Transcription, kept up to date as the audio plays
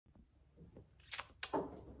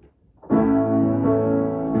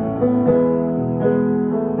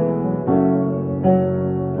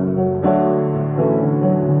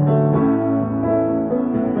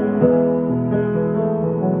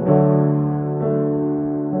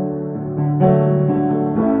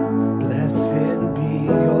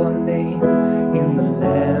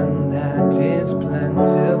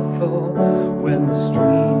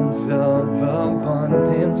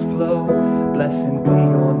blessed be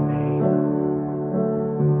your name.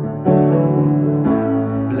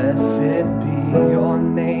 Blessed be your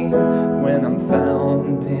name when I'm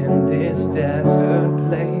found in this desert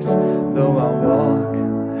place. Though I walk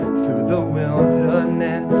through the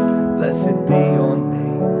wilderness, blessed be your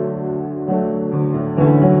name.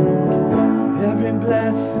 Every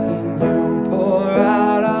blessing you pour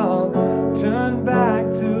out, I'll turn back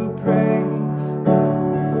to praise.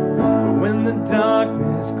 But when the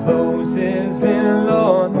darkness closes in,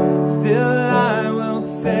 Lord, still I will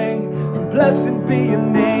say, blessed be your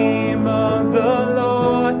name of the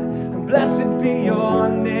Lord, and blessed be your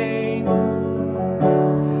name.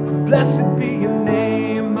 Blessed be your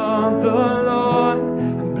name of the Lord,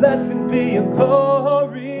 and blessed be your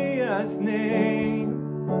glorious name.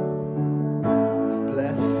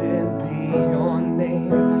 Blessed be your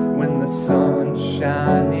name when the sun's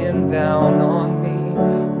shining down on me,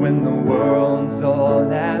 when the world's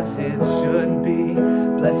all as it should be.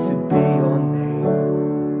 Blessed be your name.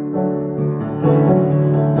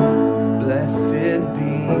 Blessed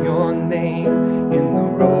be your name in the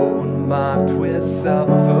road marked with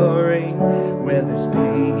suffering, where there's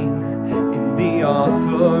pain in the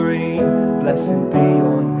offering. Blessed be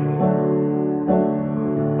your name.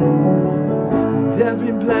 And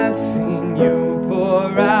every blessing you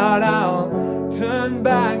pour out, I'll turn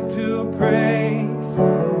back to praise.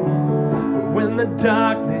 But when the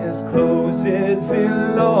darkness closes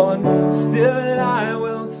in, Lord, still I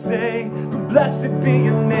will say, blessed be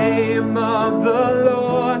your name of the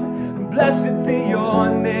Lord, blessed be your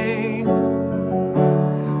name.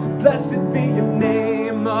 Blessed be your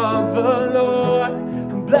name of the Lord,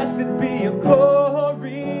 and blessed be your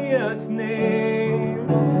glorious name.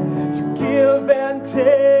 You give and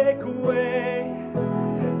take away,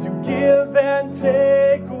 you give and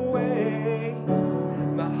take away.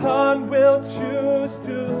 My heart will choose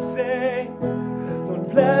to say, Lord,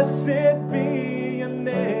 blessed be your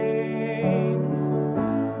name.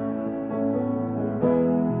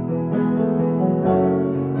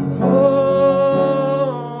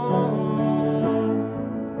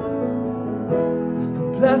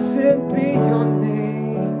 Blessed be your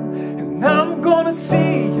name, and I'm gonna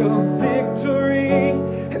see your victory,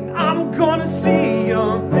 and I'm gonna see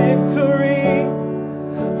your victory.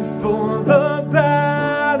 For the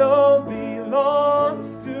battle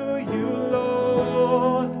belongs to you,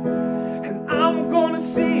 Lord, and I'm gonna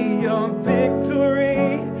see your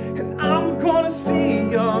victory, and I'm gonna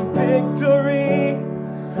see your victory.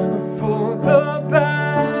 For the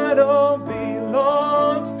battle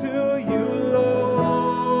belongs to you, Lord.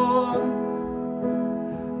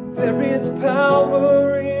 There is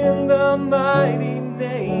power in the mighty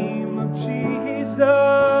name of Jesus.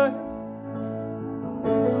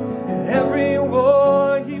 Every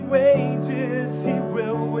war he wages, he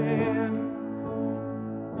will win.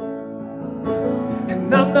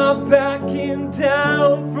 And I'm not backing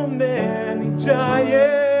down from any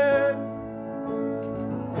giant,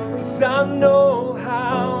 'cause I know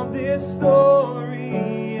how this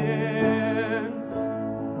story ends.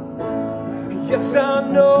 Yes, I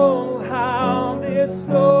know how this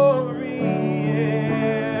story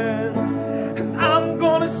ends. And I'm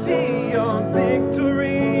gonna see your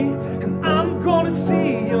victory, and I'm gonna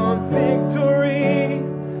see your victory.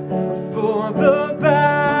 For the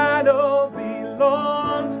battle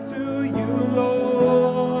belongs to you,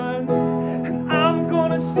 Lord, and I'm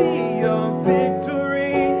gonna see your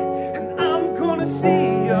victory, and I'm gonna see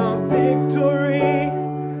your victory.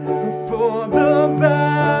 For the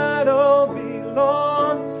battle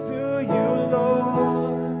belongs to you,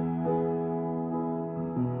 Lord.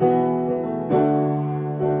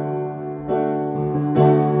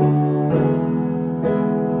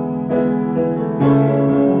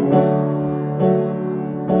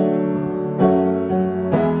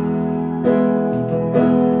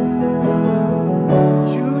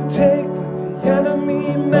 You take what the enemy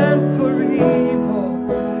meant for evil,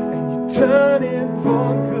 and you turn it for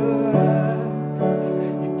good.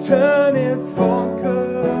 You turn it for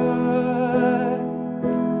good.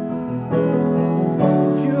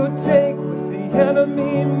 You take what the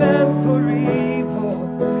enemy meant for evil,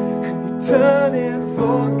 and you turn it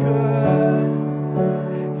for good.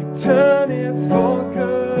 You turn it for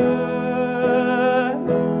good.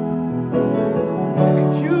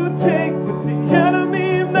 You take what the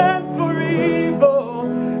enemy meant for evil,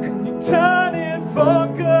 and you turn it for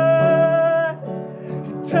good.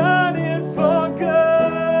 You turn it for good.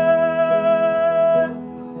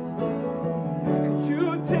 You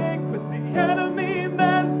take what the enemy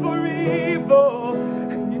meant for evil,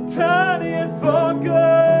 and you turn it for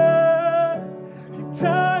good.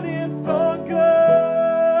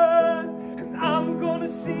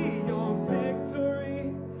 see your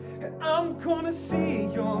victory, and I'm gonna see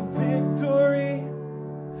your victory.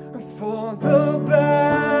 For the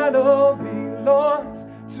battle belongs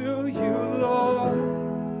to you, Lord.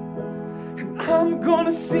 And I'm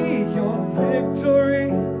gonna see your victory,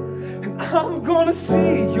 and I'm gonna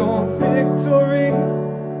see your victory.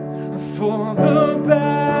 For the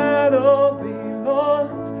battle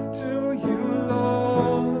belongs to you,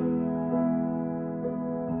 Lord.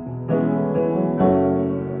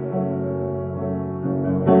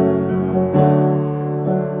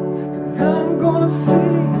 And I'm gonna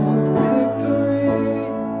see your victory.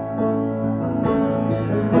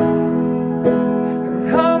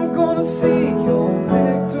 And I'm gonna see your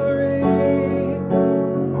victory.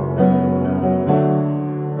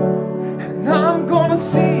 And I'm gonna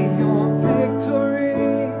see your victory.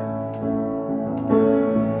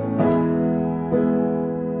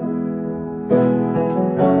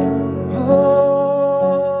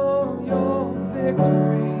 Oh, your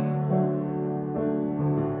victory.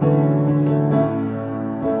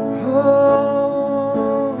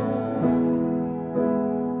 Oh,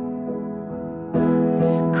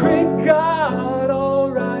 he's a great God, all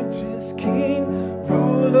righteous King,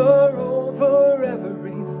 ruler over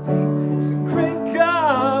everything. He's a great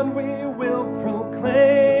God, we will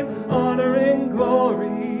proclaim honor and glory.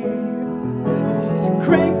 He's a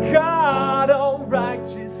great God, all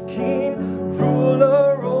righteous King,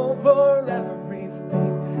 ruler over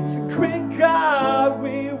everything. He's a great God,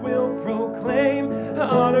 we will proclaim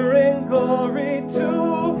honor and glory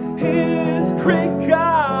to his great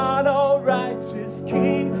God, all righteous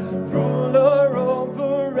King, ruler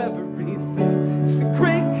over everything. He's the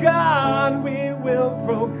great God, we will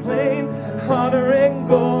proclaim honor and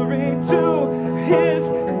glory to his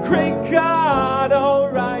great God, all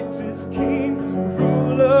righteous King,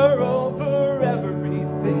 ruler over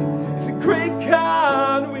everything. He's a great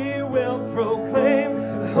God, we will proclaim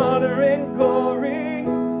honor and glory.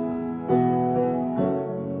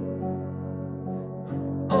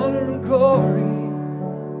 Honor and glory.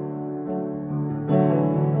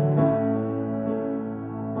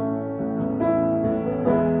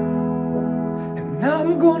 And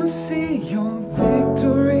I'm gonna see your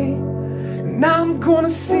victory. And I'm gonna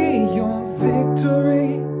see your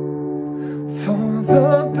victory. For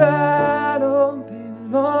the battle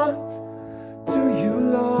belongs to you,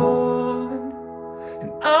 Lord.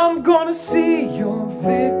 And I'm gonna see your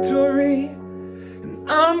victory. And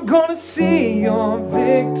I'm gonna see your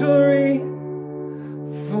victory.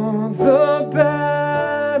 For the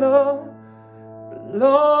battle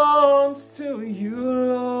belongs to you,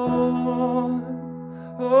 Lord.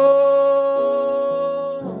 Oh.